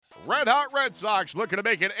Red Hot Red Sox looking to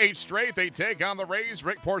make it 8 straight. They take on the Rays.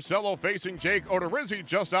 Rick Porcello facing Jake Odorizzi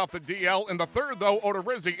just off the DL. In the third, though,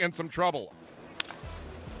 Odorizzi in some trouble.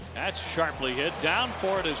 That's sharply hit. Down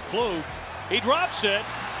for it is Plouffe. He drops it.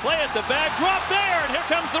 Play at the bag. Drop there, and here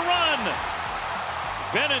comes the run.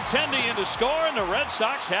 Benintendi in to score, and the Red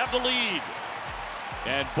Sox have the lead.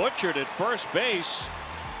 And butchered at first base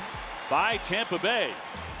by Tampa Bay.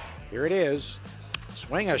 Here it is.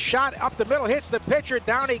 Swing a shot up the middle, hits the pitcher,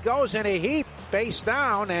 down he goes in a heap, face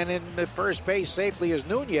down, and in the first base safely is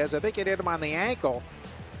Nunez. I think it hit him on the ankle,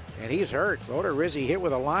 and he's hurt. Odorizzi hit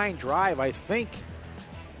with a line drive, I think,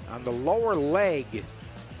 on the lower leg.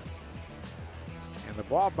 And the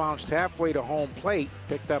ball bounced halfway to home plate,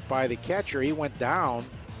 picked up by the catcher. He went down,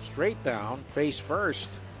 straight down, face first.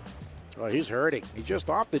 Oh, he's hurting. He's just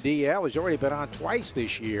off the DL. He's already been on twice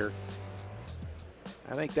this year.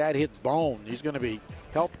 I think that hit bone. He's going to be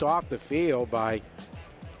helped off the field by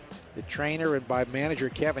the trainer and by manager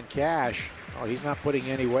Kevin Cash. Oh, he's not putting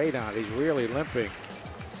any weight on it. He's really limping.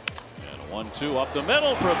 And a 1-2 up the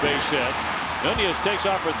middle for a base hit. Nunez takes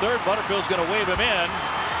off for third. Butterfield's going to wave him in.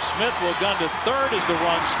 Smith will gun to third as the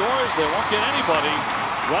run scores. They won't get anybody.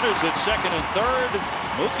 Runners at second and third.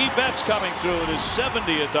 Mookie Betts coming through with his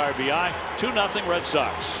 70th RBI. 2-0 Red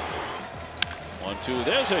Sox. 1-2.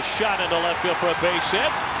 There's a shot into left field for a base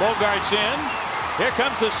hit. Bogart's in. Here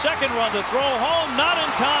comes the second run to throw home. Not in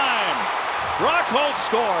time. Brock Holt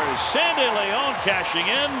scores. Sandy Leon cashing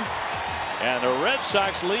in. And the Red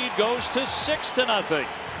Sox lead goes to 6-0.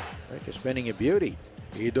 Rick is spinning a beauty.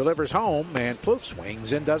 He delivers home, and Plouffe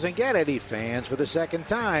swings and doesn't get it. He fans for the second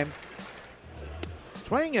time.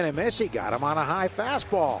 Swing and a miss. He got him on a high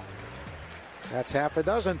fastball. That's half a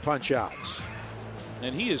dozen punch-outs.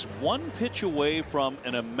 And he is one pitch away from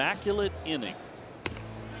an immaculate inning.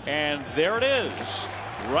 And there it is.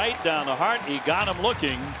 Right down the heart. He got him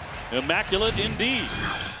looking immaculate indeed.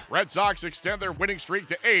 Red Sox extend their winning streak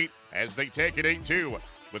to 8 as they take it 8-2.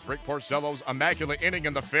 With Rick Porcello's immaculate inning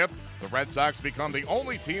in the 5th, the Red Sox become the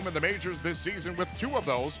only team in the majors this season with 2 of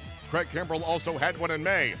those. Craig Kimbrell also had one in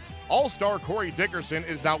May. All-star Corey Dickerson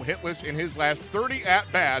is now hitless in his last 30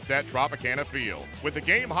 at-bats at Tropicana Field. With the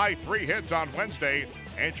game-high 3 hits on Wednesday,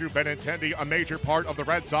 Andrew Benintendi a major part of the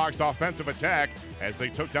Red Sox offensive attack as they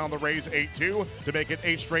took down the Rays 8-2 to make it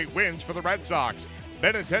 8 straight wins for the Red Sox.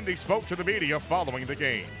 Benintendi spoke to the media following the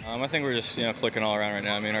game. I think we're just clicking all around right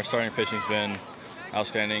now. I mean, our starting pitching's been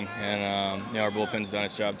outstanding, and our bullpen's done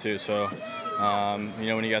its job too. So,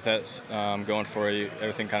 when you got that going for you,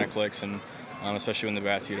 everything kind of clicks, and especially when the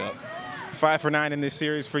bats heat up. 5 for 9 in this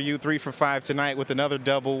series for you, 3 for 5 tonight with another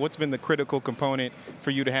double. What's been the critical component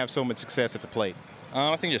for you to have so much success at the plate?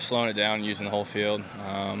 I think just slowing it down and using the whole field.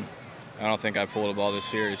 I don't think I pulled a ball this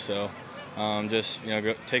series, so just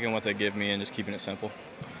taking what they give me and just keeping it simple.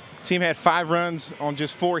 Team had 5 runs on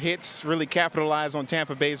just 4 hits, really capitalized on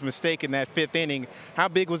Tampa Bay's mistake in that 5th inning. How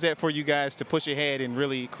big was that for you guys to push ahead and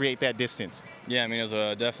really create that distance? Yeah, I mean, it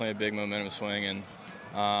was definitely a big momentum swing,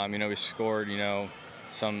 and we scored,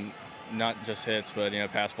 some not just hits, but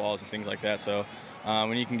pass balls and things like that. So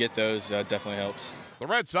when you can get those, that definitely helps. The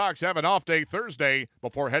Red Sox have an off day Thursday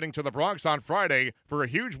before heading to the Bronx on Friday for a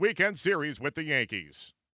huge weekend series with the Yankees.